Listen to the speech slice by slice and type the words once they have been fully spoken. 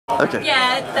Okay.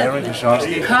 Yeah, Aaron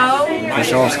Kosharsky.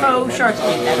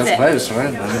 Kosharsky. That's it. Close,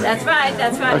 right? That's right.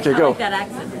 That's right. Okay, I go. like that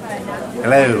accent.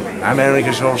 Hello, I'm Aaron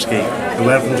Kosharsky.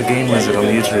 Welcome to Game Wizzard on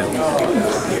YouTube.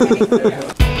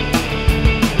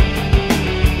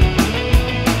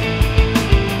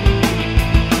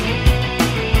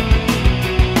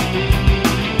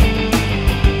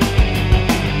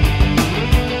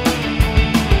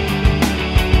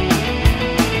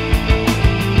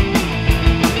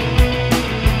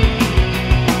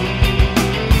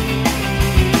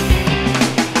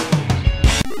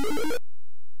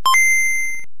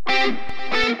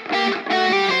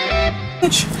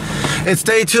 It's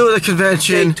day 2 of the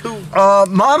convention.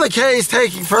 Mama K is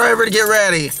taking forever to get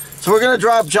ready. So we're gonna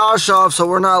drop Josh off so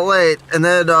we're not late. And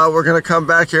then we're gonna come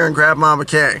back here and grab Mama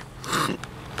K.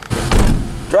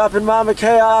 Dropping Mama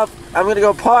K off. I'm gonna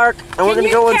go park and we're gonna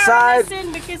go inside.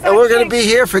 And we're gonna be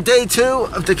here for day 2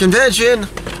 of the convention.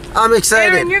 I'm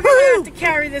excited. Aaron, you're gonna have to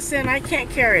carry this in. I can't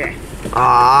carry it.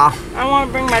 Ah. I want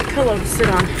to bring my pillow to sit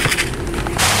on.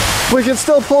 We can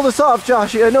still pull this off,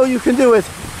 Joshy. I know you can do it.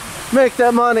 Make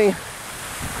that money.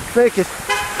 Make it.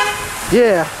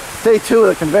 Yeah, day 2 of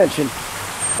the convention.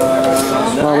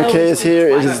 Mama K is here.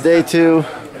 It is day 2.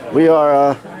 We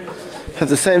are have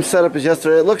the same setup as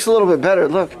yesterday. It looks a little bit better.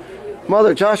 Look,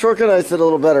 Mother, Josh organized it a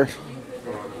little better.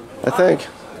 I think.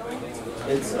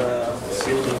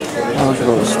 Oh, look at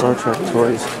all the Star Trek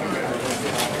toys.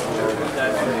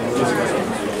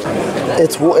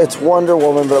 It's Wonder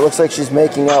Woman, but it looks like she's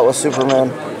making out with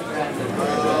Superman.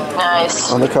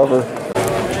 Nice. On the cover.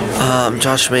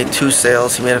 Josh made 2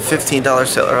 sales. He made a $15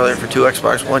 sale earlier for 2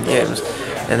 Xbox One games,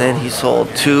 and then he sold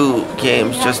 2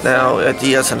 games just now, a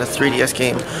DS and a 3DS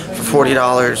game, for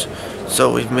 $40.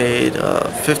 So we've made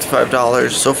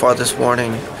 $55 so far this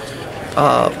morning.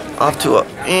 Off to a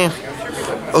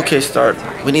okay start.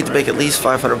 We need to make at least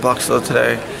 500 bucks though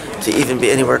today to even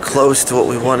be anywhere close to what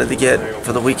we wanted to get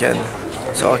for the weekend.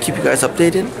 So I'll keep you guys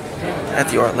updated at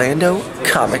the Orlando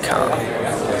Comic-Con.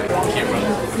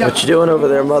 What you doing over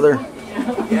there, Mother?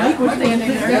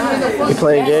 You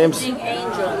playing games?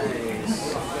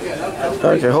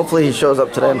 Okay, hopefully he shows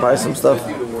up today and buys some stuff.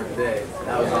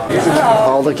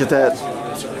 Oh, look at that.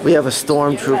 We have a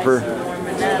stormtrooper.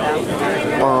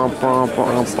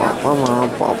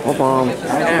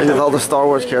 Look at all the Star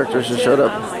Wars characters who showed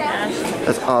up.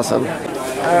 That's awesome.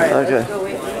 Okay.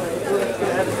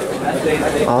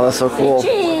 Oh, that's so cool.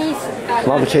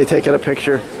 Mama K taking a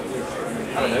picture.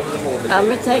 I'm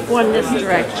going to take one this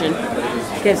direction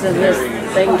because of this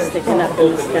thing sticking up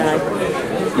in the sky.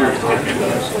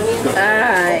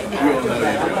 Alright.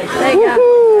 There you go.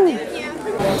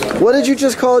 What did you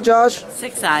just call Josh?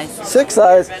 6 eyes. 6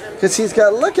 eyes? Because he's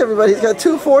got, look everybody, he's got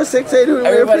 2, 4, 6, 8, who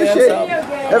we appreciate.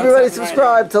 Everybody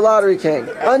subscribe to Lottery King.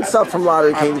 Unsub from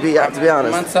Lottery King, to be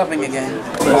honest. I'm unsubbing again.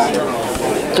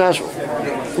 Josh,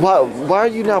 why are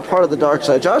you now part of the dark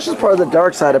side? Josh is part of the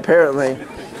dark side, apparently.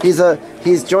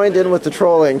 He's joined in with the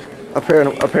trolling,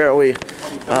 apparently.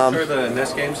 For the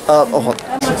NES games? Hold on.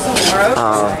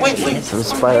 Some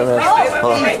Spider-Man.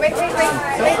 Hold on.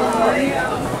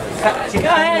 Go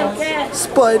ahead,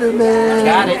 Spider-Man.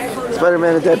 Got it.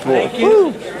 Spider-Man and Deadpool.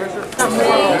 Woo.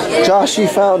 Josh, he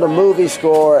found a movie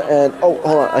score and hold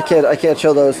on. I can't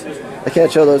show those.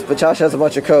 But Josh has a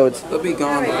bunch of codes. They'll be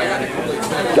gone.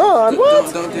 Gone?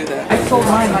 What? Don't do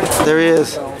that. There he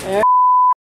is.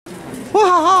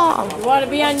 You want to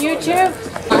be on YouTube?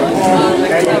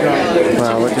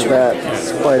 Wow, look at that.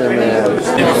 Spider-Man.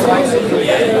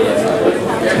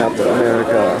 Captain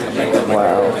America.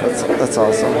 Wow, that's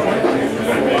awesome.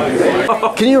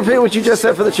 Can you repeat what you just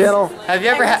said for the channel? Have you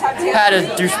ever had a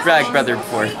douchebag brother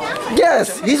before?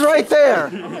 Yes, he's right there.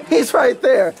 He's right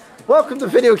there. Welcome to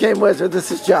Video Game Wizzard.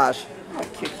 This is Josh.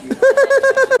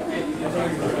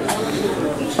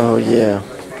 Oh yeah.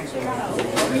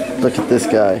 Look at this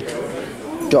guy.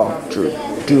 Dr.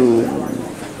 Doom.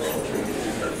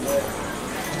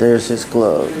 There's his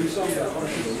glove.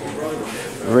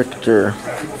 Richter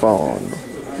Von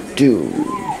Doom.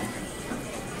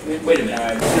 Wait a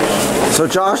minute. So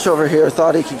Josh over here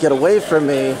thought he could get away from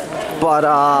me, but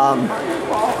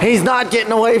he's not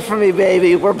getting away from me,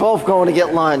 baby. We're both going to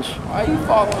get lunch. Why are you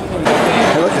following me?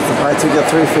 Hey, look, it's a buy 2 get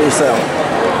 3 free sale.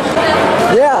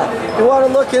 Yeah, you want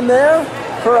to look in there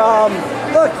for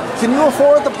look, can you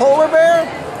afford the polar bear?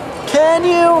 Can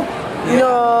you?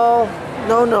 No.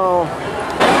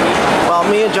 Well,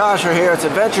 me and Josh are here. It's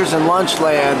Adventures in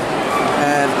Lunchland,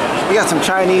 and we got some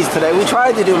Chinese today. We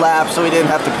tried to do laps so we didn't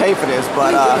have to pay for this,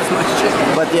 but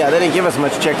yeah, they didn't give us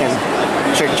much chicken.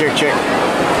 Chick.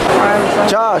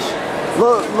 Josh,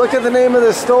 look at the name of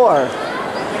this store.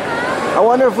 I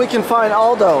wonder if we can find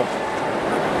Aldo.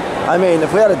 I mean,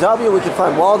 if we had a W, we could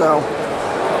find Waldo.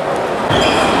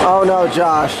 Oh no,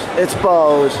 Josh. It's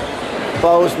Bo's.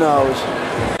 Bo's knows.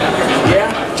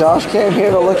 Yeah? Josh came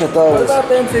here to look at those. What about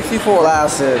them 64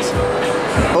 glasses?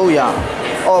 Oh yeah.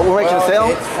 Oh, we're making a sale?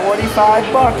 It's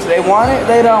 $45. They want it,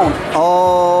 they don't.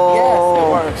 Oh.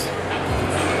 Yes, it works.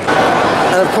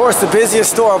 And of course, the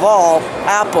busiest store of all,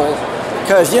 Apple.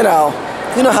 Because, you know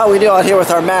how we do out here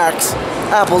with our Macs.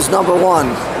 Apple's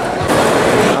 #1.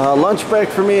 Lunch break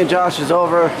for me and Josh is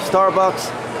over. Starbucks.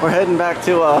 We're heading back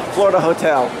to a Florida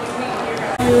hotel.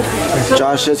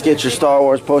 Josh, just get your Star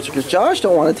Wars poster because Josh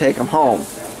don't want to take them home.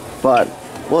 But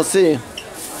we'll see.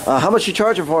 How much you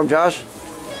charging for them, Josh?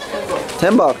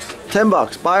 $10.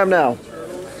 $10. Buy them now.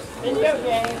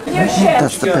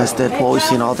 That's the best Deadpool we've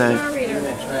seen all day.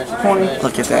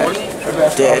 Look at that.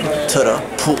 Dead to the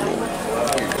pool.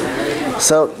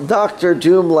 So Dr.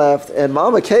 Doom left, and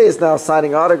Mama K is now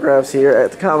signing autographs here at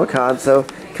the Comic-Con. So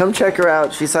come check her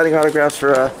out. She's signing autographs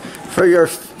for your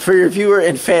viewer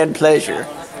and fan pleasure.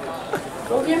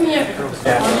 Go give me a...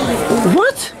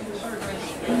 What?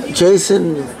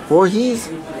 Jason Voorhees?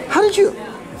 How did you...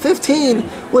 15?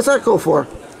 What's that go for?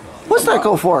 What's that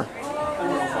go for?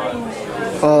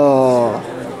 Oh.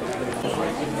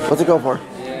 What's it go for?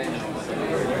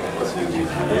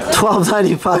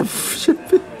 $12.95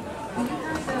 shipping.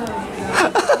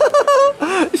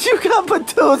 You got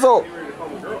Batoozle.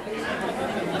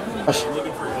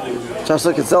 Josh,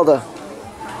 look at Zelda.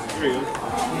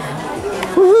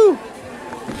 Woohoo!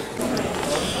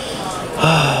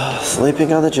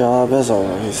 Sleeping on the job as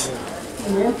always.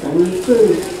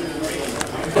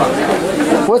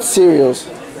 What cereals?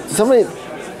 Somebody.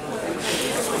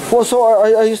 Well, so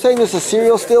are you saying this is a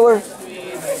cereal stealer?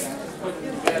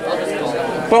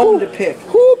 Bone to pick.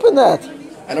 Who opened that?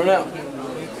 I don't know.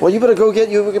 Well, you better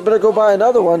go buy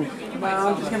another one. No,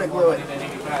 I'm just gonna glue it.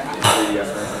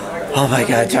 Oh my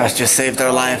God, Josh just saved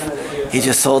our life. He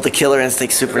just sold the Killer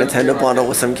Instinct Super Nintendo bundle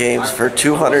with some games for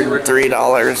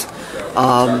 $203.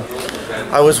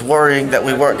 I was worrying that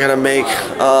we weren't gonna make.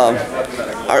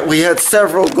 We had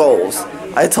several goals.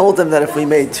 I told them that if we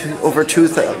made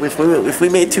if we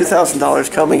made $2,000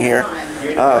 coming here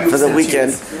for the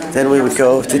weekend, then we would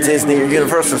go to Disney or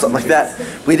Universal or something like that.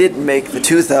 We didn't make the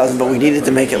 $2,000, but we needed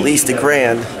to make at least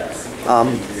 $1,000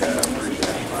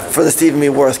 for the Stephen B.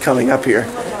 Worth coming up here.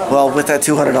 Well, with that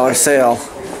 $200 sale,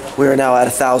 we are now at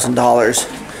 $1,000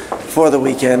 for the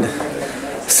weekend.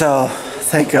 So,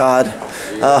 thank God.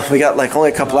 We got like only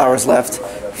a couple hours left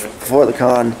for the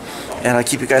con, and I'll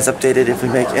keep you guys updated if we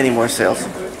make any more sales.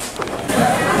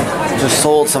 Just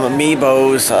sold some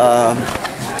Amiibos,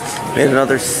 made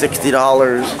another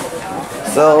 $60.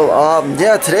 So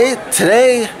yeah,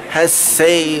 today has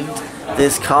saved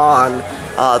this con.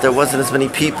 There wasn't as many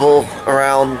people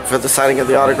around for the signing of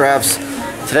the autographs.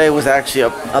 Today was actually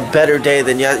a better day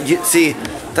than see.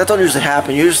 That don't usually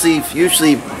happen. Usually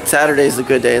Saturday is a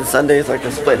good day and Sunday is like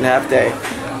a split in half day.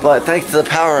 But thanks to the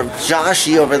power of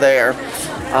Joshy over there,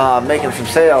 making some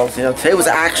sales. You know, today was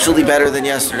actually better than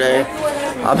yesterday.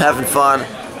 I'm having fun.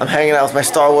 I'm hanging out with my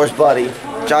Star Wars buddy.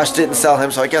 Josh didn't sell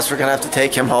him, so I guess we're gonna have to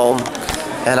take him home.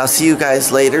 And I'll see you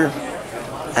guys later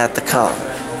at the con.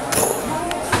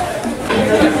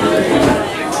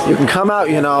 You can come out,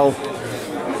 you know.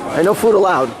 Ain't no food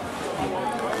allowed.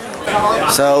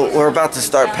 So we're about to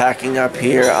start packing up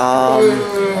here.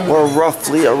 We're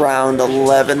roughly around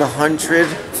 1,100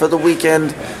 for the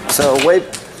weekend. So way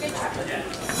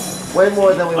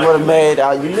more than we would have made.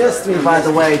 You missed me, by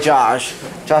the way, Josh.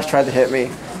 Josh tried to hit me.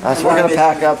 So we're gonna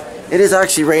pack up. It is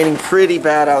actually raining pretty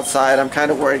bad outside. I'm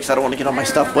kind of worried because I don't want to get all my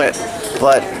stuff wet.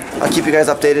 But I'll keep you guys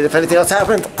updated if anything else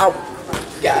happens. Ow.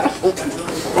 Yeah.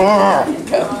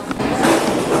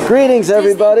 Greetings,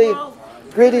 everybody.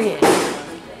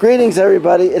 Greetings,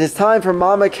 everybody. It is time for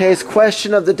Mama K's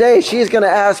question of the day. She is going to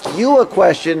ask you a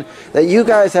question that you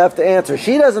guys have to answer.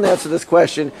 She doesn't answer this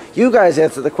question. You guys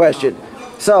answer the question.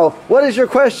 So, what is your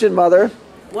question, Mother?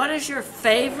 What is your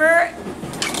favorite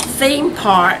theme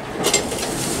park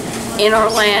in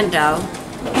Orlando?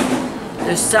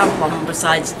 There's several of them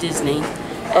besides Disney.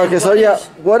 Okay, so yeah,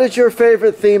 what is your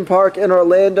favorite theme park in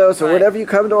Orlando? So whenever you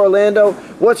come to Orlando,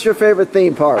 what's your favorite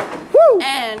theme park? Woo!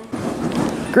 And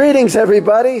greetings,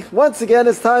 everybody. Once again,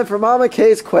 it's time for Mama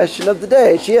K's question of the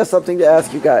day. She has something to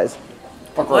ask you guys.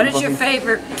 what is your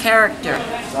favorite character?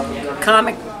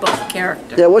 Comic book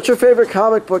character. Yeah, what's your favorite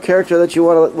comic book character that you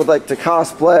would like to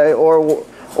cosplay,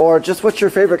 or just what's your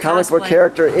favorite comic book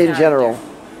character in general?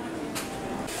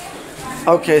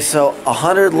 Okay, so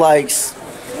 100 likes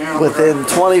within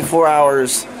 24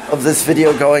 hours of this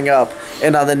video going up,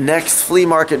 and on the next flea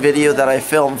market video that I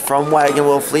film from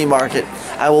Wagon Flea Market,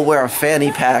 I will wear a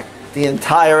fanny pack the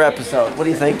entire episode. What do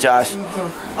you think, Josh?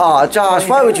 Oh, Josh,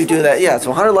 why would you do that? Yeah, so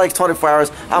 100 likes, 24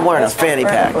 hours. I'm wearing a fanny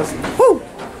pack. Woo!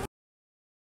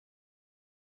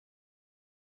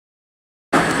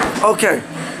 Okay,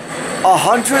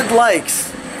 100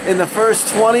 likes in the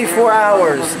first 24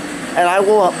 hours, and I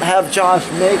will have Josh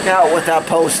make out with that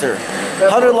poster.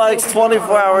 100 likes,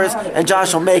 24 hours, and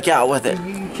Josh will make out with it.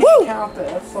 Woo!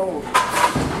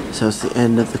 So it's the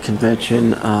end of the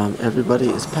convention. Everybody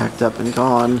is packed up and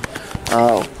gone.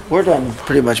 We're done,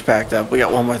 pretty much packed up. We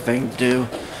got one more thing to do.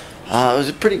 It was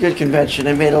a pretty good convention.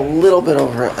 I made a little bit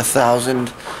over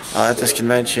 1,000 at this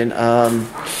convention.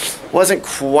 Wasn't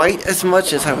quite as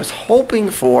much as I was hoping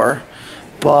for,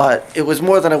 but it was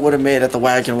more than I would have made at the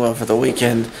Wagon Wheel for the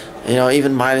weekend. You know,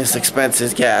 even minus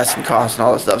expenses, gas and costs and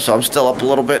all that stuff. So I'm still up a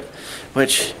little bit,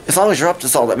 which, as long as you're up,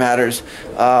 that's all that matters.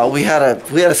 We had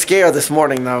a scare this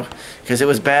morning though, because it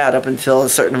was bad up until a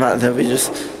certain amount. Then they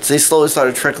slowly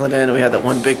started trickling in. We had that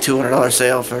one big $200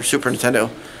 sale for Super Nintendo.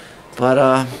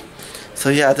 But so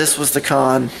yeah, this was the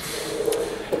con,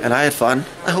 and I had fun.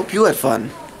 I hope you had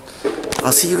fun.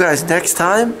 I'll see you guys next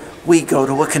time we go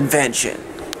to a convention.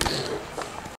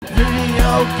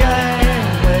 Video game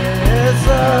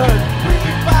Wizzard. We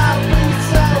buy, we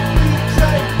sell, we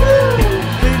trade. Woo!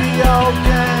 Video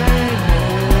game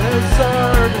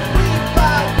Wizzard. We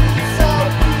buy, we sell,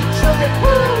 we trade.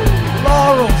 Woo!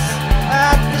 Laurel's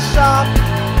at the shop.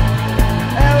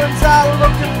 Aaron's out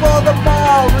looking for the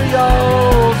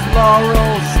Marios.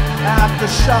 Laurel's at the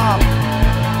shop.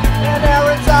 And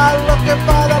Aaron's out looking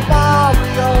for the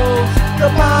Marios. The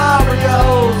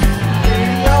Marios.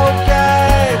 Video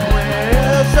game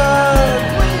Wizzard.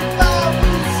 We buy,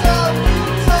 we sell, we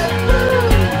trade.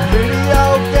 Video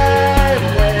game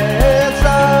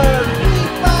Wizzard. We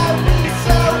buy, we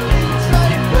sell, we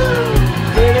trade.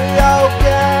 Video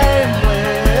game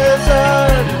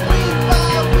Wizzard. We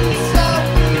buy, we sell,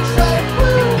 we trade.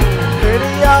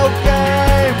 Video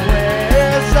game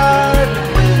Wizzard.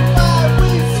 We buy,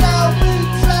 we sell, we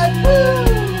trade.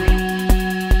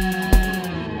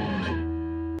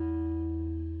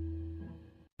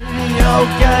 Video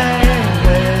game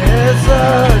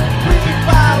Wizzard.